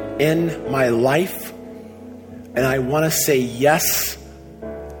in my life, and I want to say yes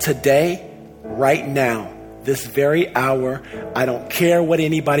today, right now, this very hour. I don't care what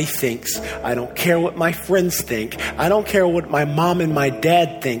anybody thinks. I don't care what my friends think. I don't care what my mom and my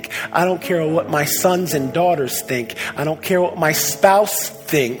dad think. I don't care what my sons and daughters think. I don't care what my spouse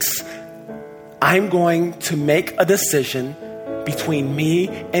thinks. I'm going to make a decision between me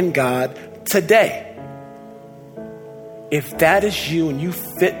and God today. If that is you and you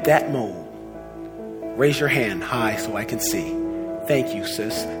fit that mold, raise your hand high so I can see. Thank you,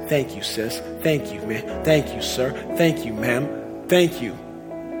 sis. Thank you, sis. Thank you, man. Thank you, sir. Thank you, ma'am. Thank you.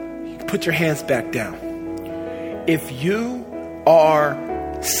 You can put your hands back down. If you are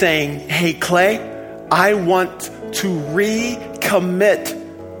saying, hey, Clay, I want to recommit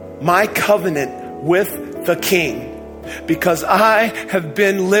my covenant with the King, because I have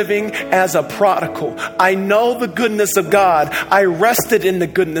been living as a prodigal. I know the goodness of God. I rested in the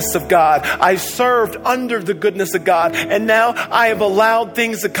goodness of God. I served under the goodness of God. And now I have allowed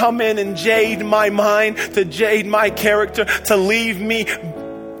things to come in and jade my mind, to jade my character, to leave me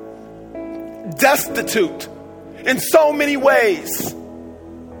destitute in so many ways.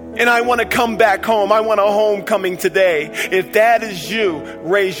 And I want to come back home. I want a homecoming today. If that is you,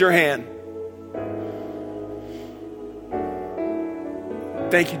 raise your hand.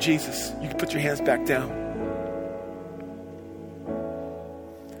 Thank you, Jesus. You can put your hands back down.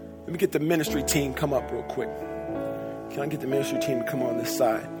 Let me get the ministry team come up real quick. Can I get the ministry team to come on this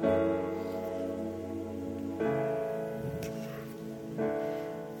side?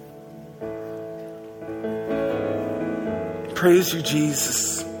 Praise you,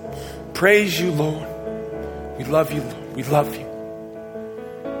 Jesus. Praise you, Lord. We love you, Lord. We love you.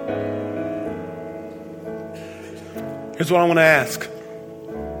 Here's what I want to ask.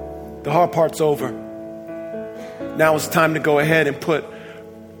 The hard part's over. Now it's time to go ahead and put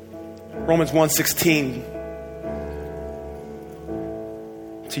Romans 1:16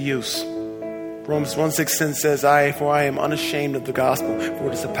 to use. Romans 1:16 says, for I am unashamed of the gospel, for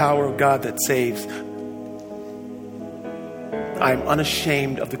it is the power of God that saves. I am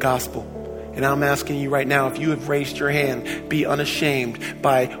unashamed of the gospel. And I'm asking you right now, if you have raised your hand, be unashamed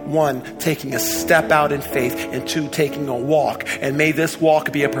by 1, taking a step out in faith, and 2, taking a walk. And may this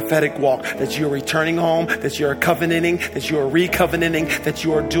walk be a prophetic walk, that you're returning home, that you're covenanting, that you are recovenanting, that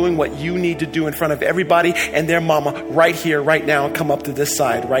you are doing what you need to do in front of everybody and their mama right here, right now, and come up to this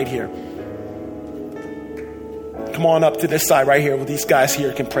side right here. Come on up to this side right here where these guys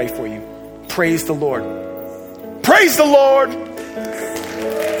here can pray for you. Praise the Lord. Praise the Lord.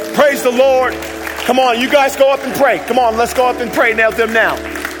 Praise the Lord. Come on, you guys go up and pray. Come on, let's go up and pray now them now.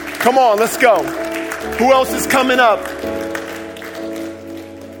 Come on, let's go. Who else is coming up?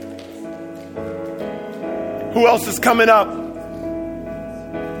 Who else is coming up?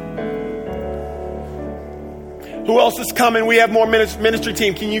 Who else is coming? We have more ministry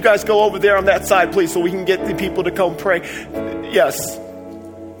team. Can you guys go over there on that side, please, so we can get the people to come pray? Yes.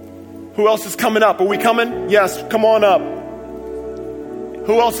 Who else is coming up? Are we coming? Yes, come on up.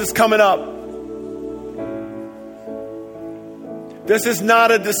 Who else is coming up? This is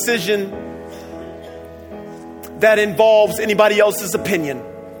not a decision that involves anybody else's opinion.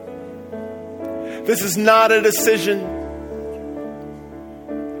 This is not a decision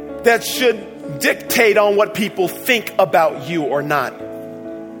that should dictate on what people think about you or not.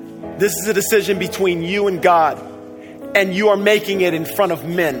 This is a decision between you and God, and you are making it in front of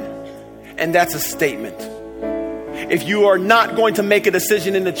men, and that's a statement. If you are not going to make a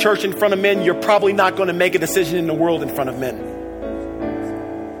decision in the church in front of men, you're probably not going to make a decision in the world in front of men.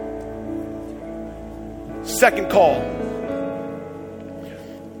 second call.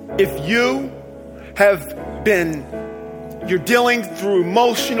 If you have been, you're dealing through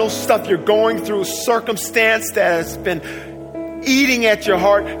emotional stuff, you're going through circumstance that has been eating at your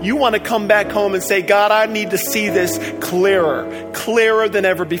heart, you want to come back home and say, God, I need to see this clearer than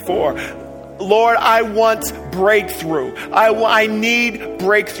ever before. Lord, I want breakthrough. I need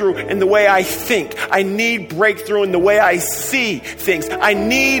breakthrough in the way I think. I need breakthrough in the way I see things. I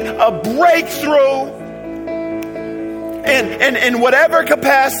need a breakthrough. And in whatever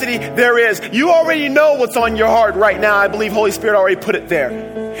capacity there is, you already know what's on your heart right now. I believe Holy Spirit already put it there.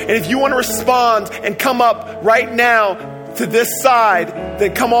 And if you want to respond and come up right now to this side,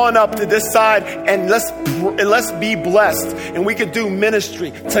 then come on up to this side and let's be blessed. And we could do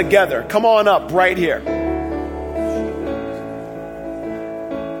ministry together. Come on up right here.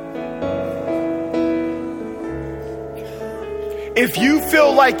 If you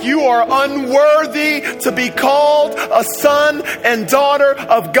feel like you are unworthy to be called a son and daughter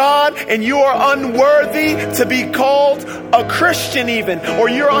of God, and you are unworthy to be called a Christian even, or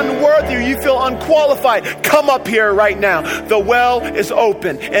you're unworthy, or you feel unqualified, come up here right now. The well is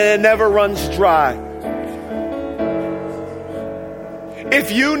open and it never runs dry.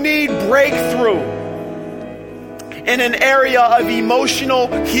 If you need breakthrough in an area of emotional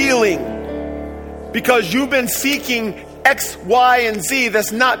healing because you've been seeking X, Y, and Z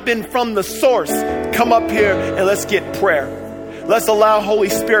that's not been from the source, come up here and let's get prayer. Let's allow Holy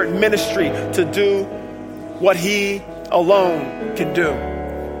Spirit ministry to do what He alone can do.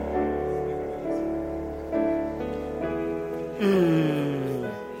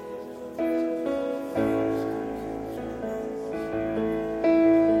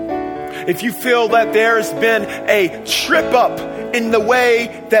 If you feel that there's been a trip up in the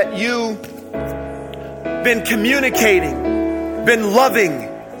way that you been communicating, been loving,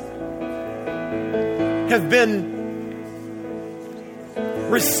 have been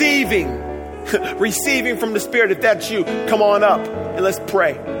receiving from the Spirit, if that's you, come on up and let's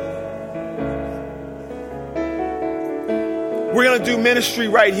pray. We're going to do ministry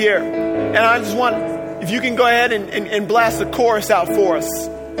right here. And I just want, if you can go ahead and blast the chorus out for us.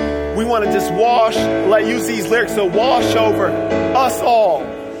 We want to just use these lyrics to wash over us all.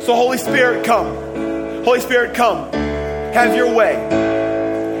 So Holy Spirit, come. Holy Spirit, come. Have your way.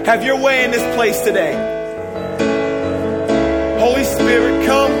 Have your way in this place today. Holy Spirit,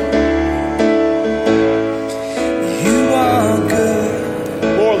 come. You are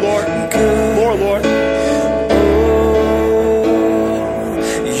good. More, Lord. Good. More, Lord. Oh,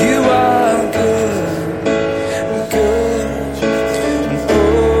 you are good. Good.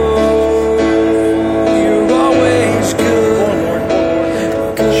 Oh, you're always good. More, Lord. More,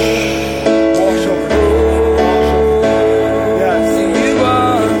 Lord. Good. Wash over. Yes. You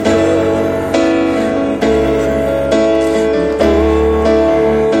are good.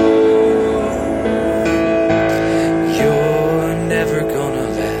 You're never gonna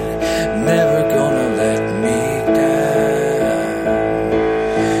let me down.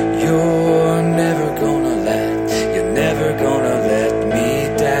 You're never gonna let me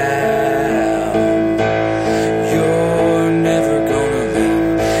down. You're never gonna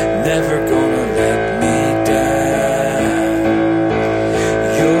let me down.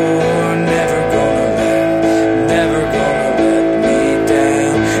 You're never gonna let me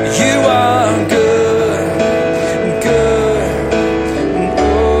down. You are good, good. Oh,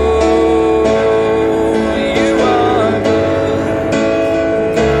 you are good,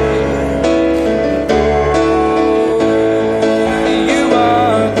 good. You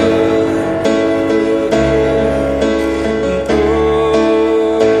are good.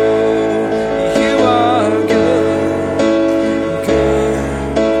 You are good,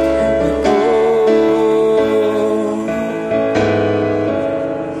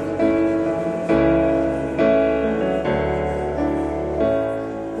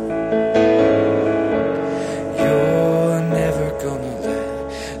 You're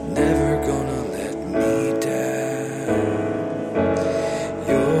never gonna let me down.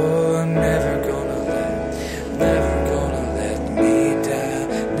 You're never gonna let me down.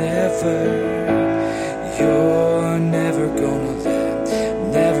 Never. You're never gonna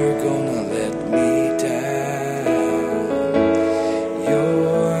let me down.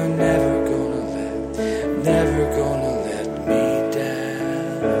 You're never gonna let me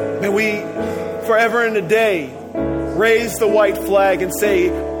down. May we forever and a day raise the white flag and say,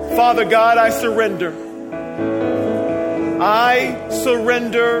 Father God, I surrender. I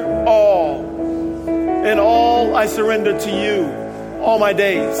surrender all. And all I surrender to you all my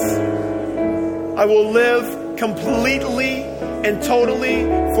days. I will live completely and totally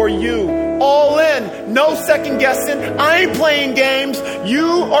for you, all in, no second guessing. I ain't playing games. You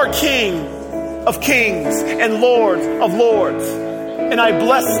are King of kings and Lord of lords. And I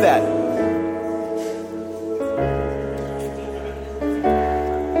bless that.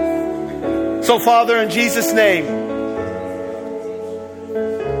 So, Father, in Jesus' name,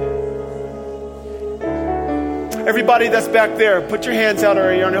 everybody that's back there, put your hands out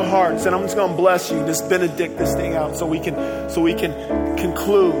on your hearts, and I'm just going to bless you. Just benedict this thing out so we can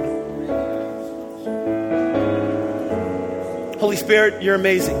conclude. Holy Spirit, you're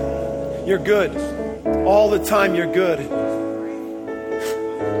amazing. You're good. All the time, you're good.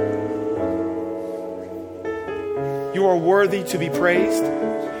 You are worthy to be praised.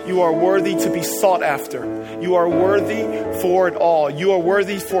 You are worthy to be sought after. You are worthy for it all. You are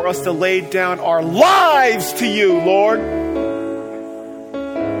worthy for us to lay down our lives to you, Lord.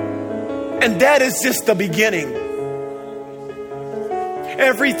 And that is just the beginning.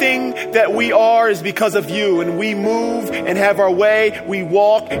 Everything that we are is because of you, and we move and have our way. We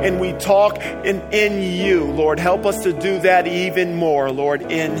walk and we talk in you, Lord. Help us to do that even more, Lord,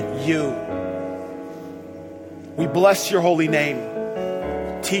 in you. We bless your holy name.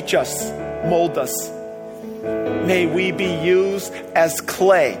 Teach us, mold us. May we be used as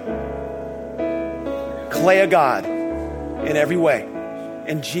clay of God in every way.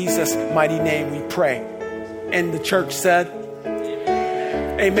 In Jesus' mighty name we pray. And the church said,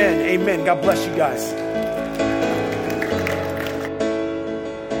 amen, amen. God bless you guys.